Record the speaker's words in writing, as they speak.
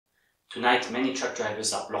Tonight, many truck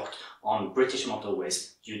drivers are blocked on British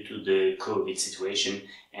motorways due to the COVID situation,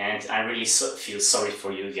 and I really feel sorry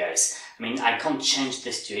for you guys. I mean, I can't change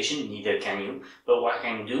the situation, neither can you, but what I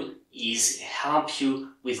can do is help you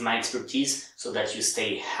with my expertise so that you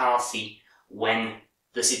stay healthy when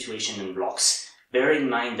the situation unblocks. Bear in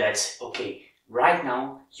mind that, okay, right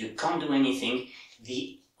now you can't do anything.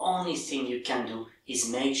 The only thing you can do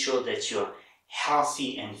is make sure that you're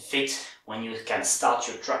healthy and fit when you can start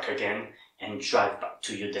your truck again and drive back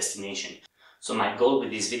to your destination. So my goal with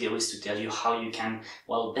this video is to tell you how you can,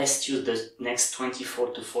 well, best use the next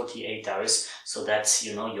 24 to 48 hours so that,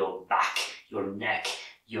 you know, your back, your neck,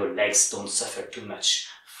 your legs don't suffer too much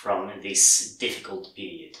from this difficult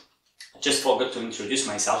period. I just forgot to introduce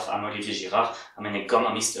myself. I'm Olivier Girard. I'm an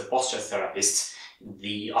ergonomist, a posture therapist,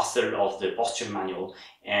 the author of the posture manual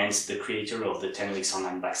and the creator of the 10 weeks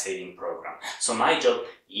online back saving program. So my job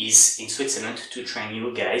is in Switzerland to train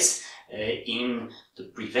you guys in the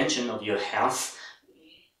prevention of your health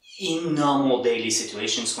in normal daily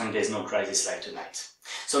situations when there's no crisis like tonight.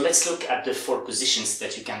 So let's look at the 4 positions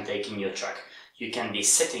that you can take in your truck. You can be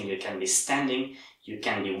sitting, you can be standing, you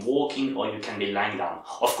can be walking, or you can be lying down.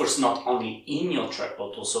 Of course, not only in your truck,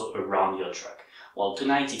 but also around your truck. Well,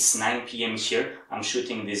 tonight it's 9 p.m. here. I'm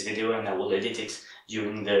shooting this video and I will edit it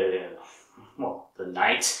during the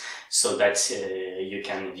night so that you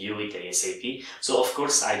can view it ASAP. So of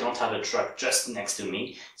course I don't have a truck just next to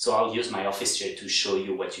me, so I'll use my office chair to show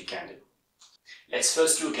you what you can do. Let's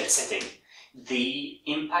first look at sitting. The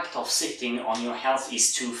impact of sitting on your health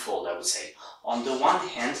is twofold, I would say. On the one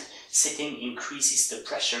hand, sitting increases the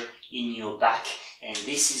pressure in your back, and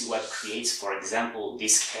this is what creates, for example,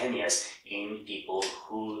 these hernias in people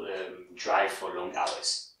who drive for long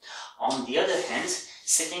hours. On the other hand,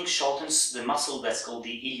 sitting shortens the muscle that's called the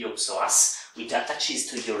iliopsoas, which attaches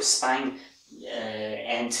to your spine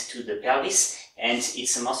and to the pelvis, and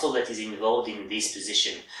it's a muscle that is involved in this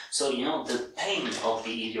position. So, you know, the pain of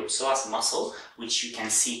the iliopsoas muscle, which you can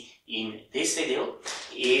see in this video,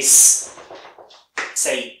 is,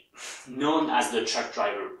 say, known as the truck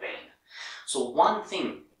driver pain. So one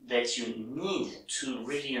thing that you need to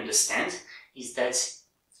really understand is that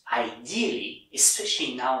ideally,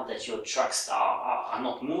 especially now that your trucks are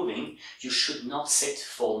not moving, you should not sit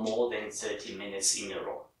for more than 30 minutes in a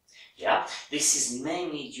row. Yeah, this is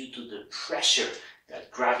mainly due to the pressure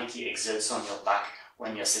that gravity exerts on your back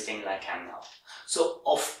when you're sitting like I'm now. So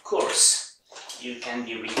of course, you can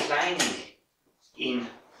be reclining in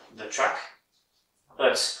the truck,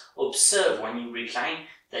 but observe when you recline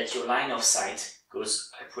that your line of sight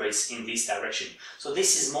goes upwards in this direction. So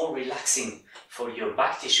this is more relaxing for your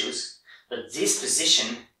back tissues, but this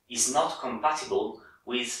position is not compatible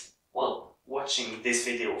with, well, watching this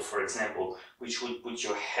video, for example, which would put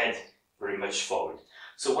your head very much forward.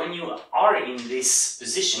 So when you are in this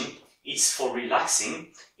position, it's for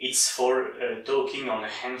relaxing, it's for talking on a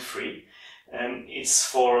hand-free, it's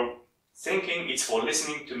for thinking, it's for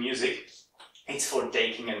listening to music, it's for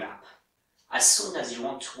taking a nap. As soon as you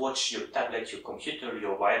want to watch your tablet, your computer,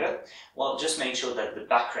 your wireless, well, just make sure that the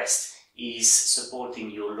backrest is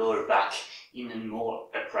supporting your lower back in a more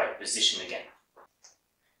upright position again.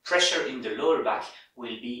 Pressure in the lower back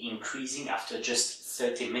will be increasing after just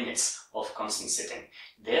 30 minutes of constant sitting.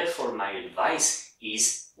 Therefore, my advice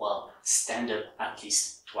is, well, stand up at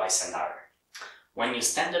least twice an hour. When you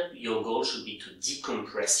stand up, your goal should be to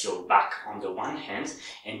decompress your back on the one hand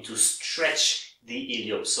and to stretch the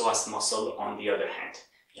iliopsoas muscle on the other hand.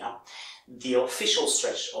 Yeah, the official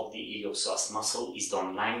stretch of the iliopsoas muscle is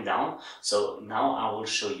done lying down. So now I will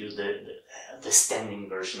show you the standing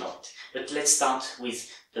version of it. But let's start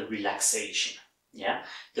with the relaxation. Yeah,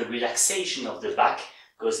 the relaxation of the back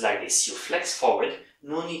goes like this. You flex forward,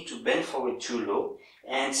 no need to bend forward too low,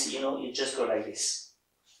 and you just go like this.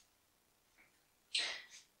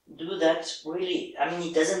 Do that really, I mean,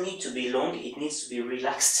 it doesn't need to be long, it needs to be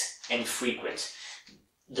relaxed and frequent.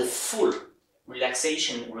 The full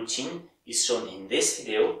relaxation routine is shown in this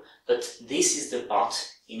video, but this is the part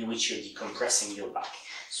in which you're decompressing your back.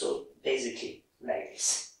 So basically like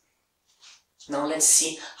this. Now let's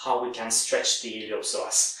see how we can stretch the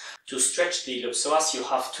iliopsoas. To stretch the iliopsoas, you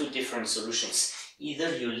have 2 different solutions.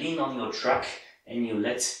 Either you lean on your truck and you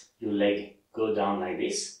let your leg go down like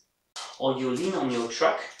this, or you lean on your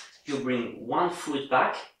truck, you bring one foot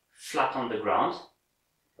back, flat on the ground,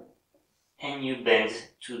 and you bend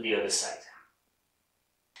to the other side.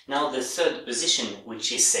 Now the third position,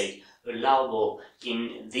 which is, say, allowable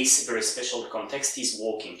in this very special context, is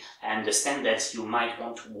walking. I understand that you might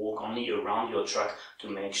want to walk only around your truck to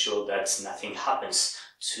make sure that nothing happens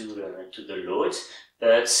to the load.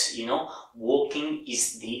 But you know, walking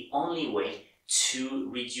is the only way to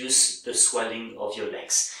reduce the swelling of your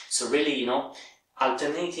legs. So really, you know,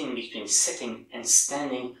 alternating between sitting and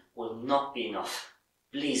standing will not be enough.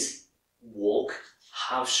 Please walk,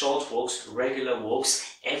 have short walks, regular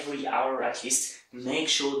walks, every hour at least. Make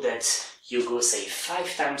sure that you go, say,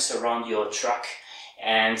 5 times around your truck,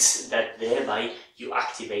 and that thereby you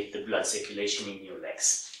activate the blood circulation in your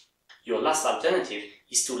legs. Your last alternative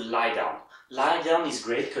is to lie down. Lie down is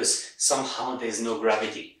great because somehow there's no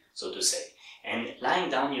gravity, so to say. And lying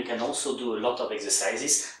down, you can also do a lot of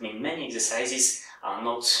exercises. I mean, many exercises are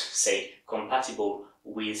not, say, compatible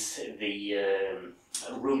with the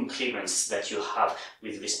room clearance that you have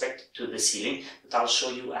with respect to the ceiling, but I'll show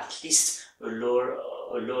you at least a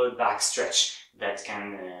lower back stretch that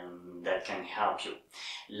can help you.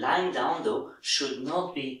 Lying down, though, should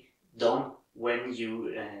not be done when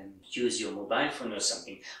you use your mobile phone or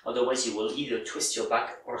something. Otherwise, you will either twist your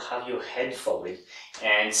back or have your head forward,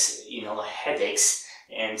 and you know, headaches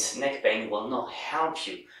and neck pain will not help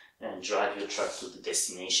you drive your truck to the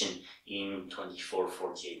destination in 24,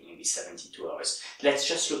 48, maybe 72 hours. Let's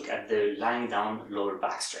just look at the lying down lower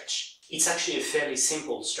back stretch. It's actually a fairly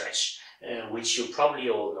simple stretch, which you probably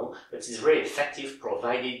all know, but it's very effective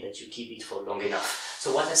provided that you keep it for long enough.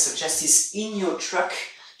 So what I suggest is, in your truck,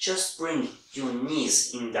 just bring your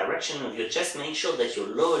knees in direction of your chest, make sure that your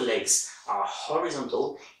lower legs are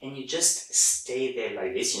horizontal, and you just stay there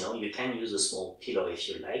like this. You know, you can use a small pillow if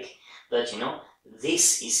you like, but you know,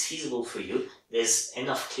 this is feasible for you. There's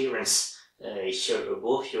enough clearance here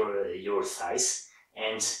above your thighs,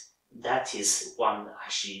 and that is one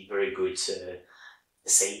actually very good,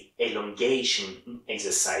 say, elongation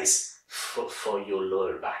exercise for your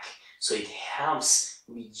lower back. So it helps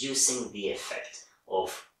reducing the effect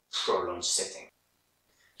of prolonged sitting.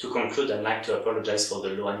 To conclude, I'd like to apologize for the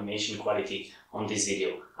low animation quality on this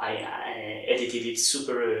video. I edited it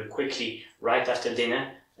super quickly right after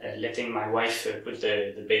dinner, letting my wife put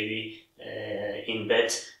the baby in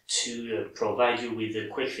bed to provide you with a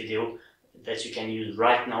quick video that you can use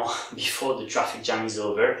right now before the traffic jam is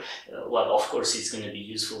over. Well, of course, it's going to be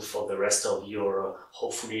useful for the rest of your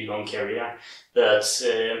hopefully long career. But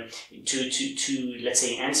to let's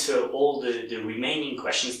say, answer all the remaining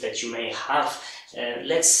questions that you may have,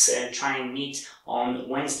 let's try and meet on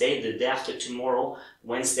Wednesday, the day after tomorrow,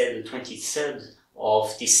 Wednesday the 23rd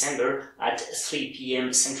of December at 3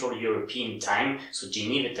 p.m. Central European Time, so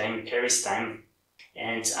Geneva time, Paris time,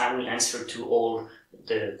 and I will answer to all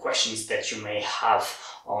the questions that you may have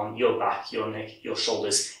on your back, your neck, your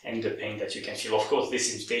shoulders, and the pain that you can feel. Of course,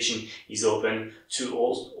 this invitation is open to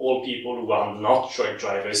all people who are not truck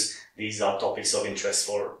drivers. These are topics of interest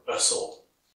for us all.